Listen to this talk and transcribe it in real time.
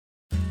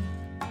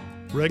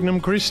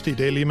Regnum Christi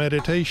Daily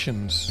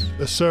Meditations,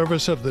 the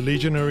service of the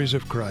Legionaries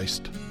of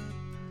Christ.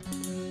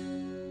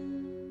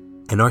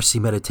 An RC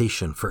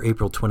Meditation for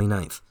April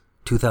 29th,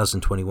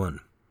 2021.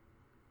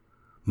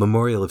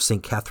 Memorial of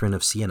St. Catherine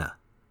of Siena,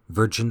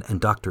 Virgin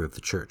and Doctor of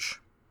the Church.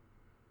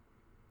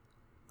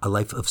 A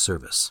Life of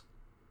Service.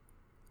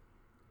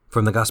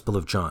 From the Gospel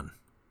of John,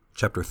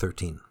 chapter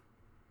 13.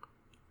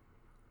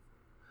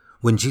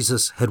 When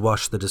Jesus had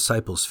washed the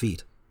disciples'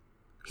 feet,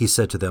 he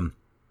said to them,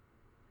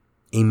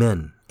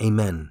 "Amen,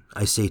 amen,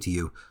 I say to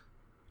you,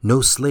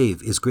 no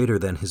slave is greater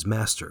than his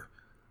master,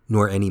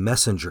 nor any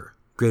messenger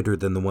greater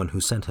than the one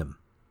who sent him.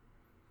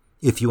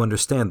 If you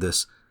understand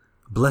this,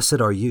 blessed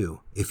are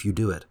you if you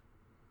do it.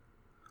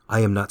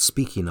 I am not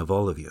speaking of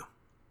all of you.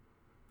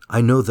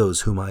 I know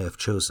those whom I have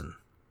chosen.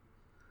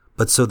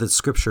 But so that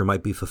Scripture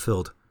might be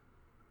fulfilled,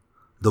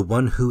 the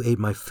one who ate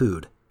my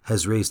food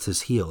has raised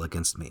his heel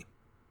against me.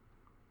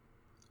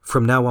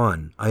 From now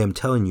on, I am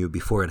telling you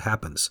before it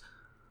happens,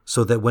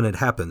 so that when it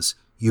happens,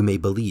 you may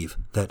believe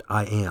that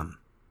I am.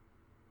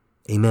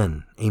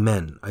 Amen,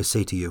 amen, I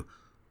say to you,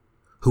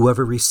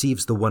 whoever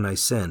receives the one I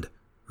send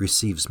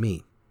receives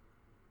me,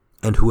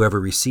 and whoever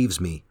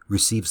receives me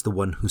receives the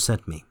one who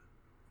sent me."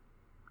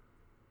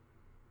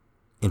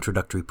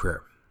 Introductory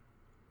Prayer.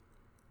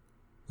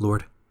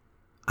 Lord,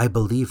 I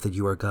believe that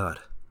you are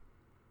God.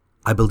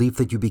 I believe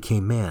that you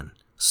became man,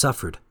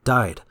 suffered,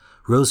 died,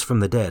 rose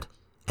from the dead,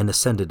 and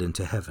ascended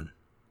into heaven.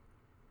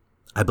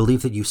 I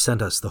believe that you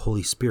sent us the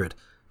Holy Spirit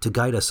to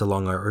guide us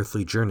along our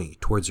earthly journey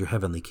towards your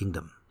heavenly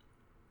kingdom.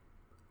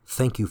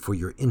 Thank you for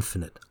your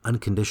infinite,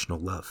 unconditional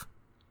love.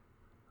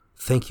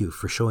 Thank you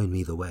for showing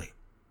me the way.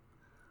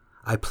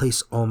 I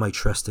place all my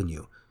trust in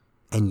you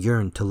and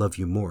yearn to love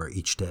you more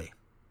each day.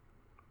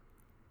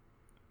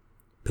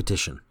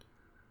 Petition.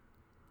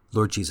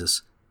 Lord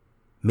Jesus,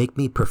 make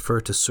me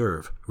prefer to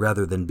serve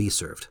rather than be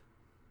served.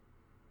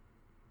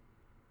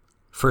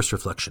 First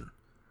reflection.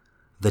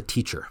 The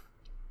Teacher.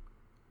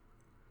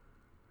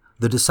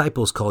 The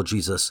disciples called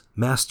Jesus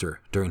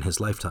Master during his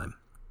lifetime.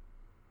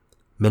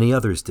 Many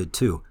others did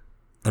too,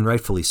 and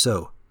rightfully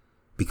so,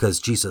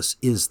 because Jesus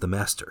is the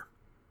Master.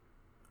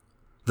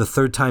 The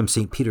third time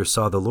St. Peter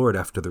saw the Lord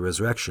after the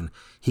resurrection,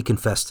 he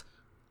confessed,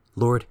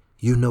 "Lord,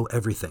 you know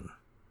everything."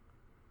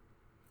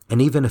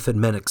 And even if it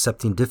meant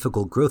accepting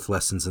difficult growth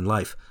lessons in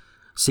life,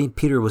 St.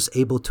 Peter was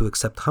able to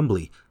accept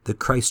humbly that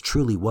Christ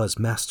truly was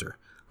Master,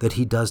 that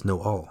he does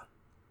know all.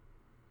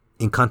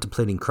 In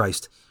contemplating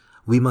Christ,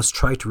 we must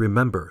try to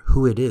remember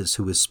who it is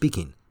who is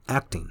speaking,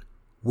 acting,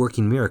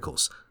 working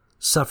miracles,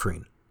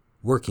 suffering,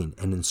 working,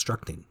 and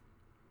instructing.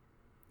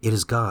 It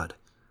is God,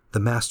 the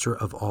Master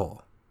of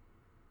all.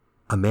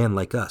 A man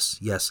like us,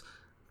 yes,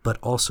 but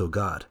also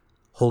God,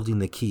 holding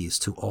the keys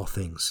to all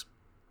things.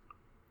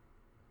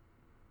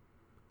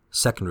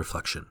 Second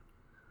reflection.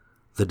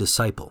 The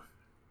Disciple.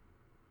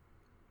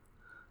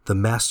 The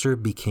Master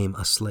became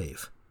a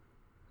slave.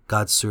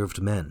 God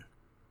served men.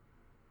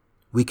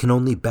 We can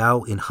only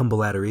bow in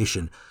humble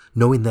adoration,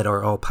 knowing that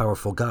our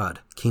all-powerful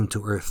God came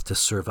to earth to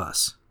serve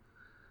us.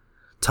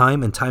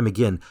 Time and time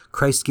again,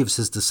 Christ gives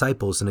his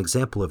disciples an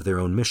example of their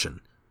own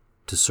mission,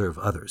 to serve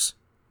others.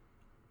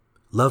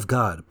 Love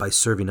God by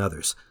serving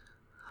others.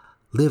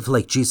 Live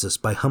like Jesus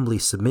by humbly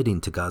submitting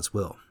to God's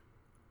will.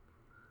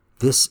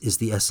 This is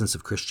the essence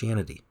of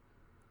Christianity,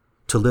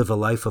 to live a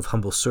life of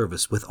humble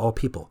service with all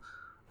people,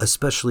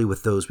 especially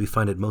with those we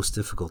find it most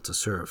difficult to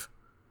serve.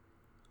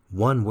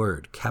 One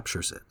word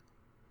captures it.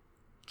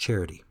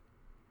 Charity.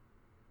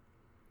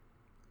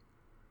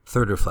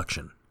 Third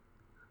reflection.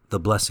 The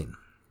Blessing.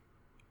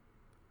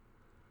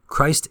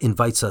 Christ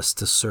invites us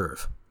to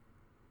serve.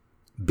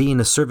 Being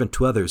a servant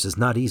to others is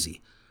not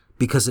easy,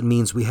 because it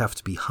means we have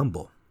to be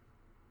humble.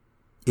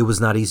 It was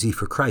not easy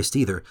for Christ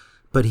either,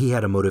 but he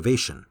had a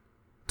motivation,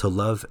 to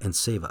love and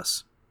save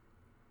us.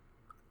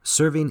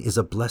 Serving is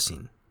a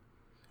blessing,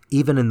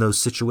 even in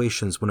those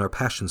situations when our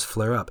passions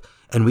flare up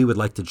and we would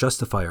like to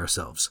justify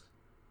ourselves,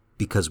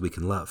 because we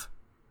can love.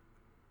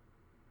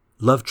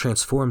 Love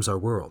transforms our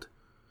world.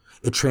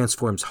 It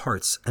transforms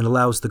hearts and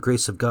allows the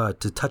grace of God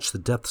to touch the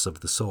depths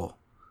of the soul.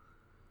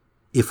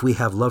 If we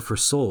have love for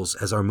souls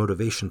as our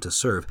motivation to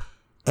serve,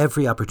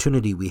 every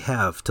opportunity we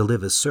have to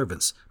live as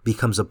servants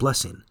becomes a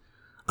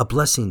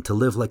blessing to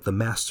live like the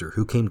Master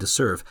who came to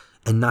serve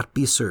and not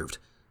be served,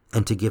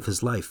 and to give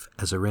his life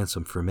as a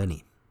ransom for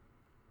many.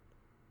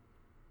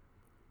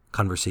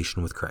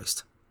 Conversation with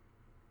Christ.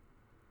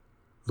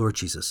 Lord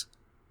Jesus,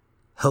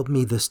 help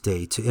me this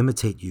day to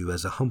imitate you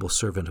as a humble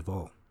servant of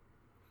all.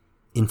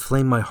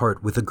 Inflame my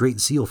heart with a great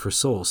zeal for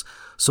souls,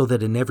 so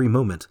that in every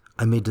moment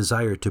I may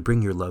desire to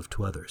bring your love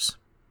to others.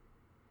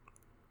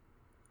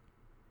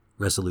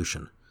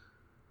 Resolution.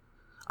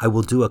 I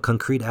will do a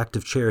concrete act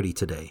of charity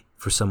today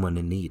for someone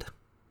in need.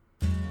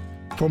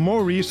 For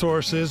more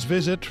resources,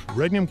 visit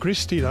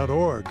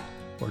regnumchristi.org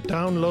or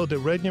download the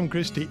Regnum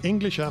Christi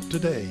English app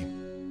today.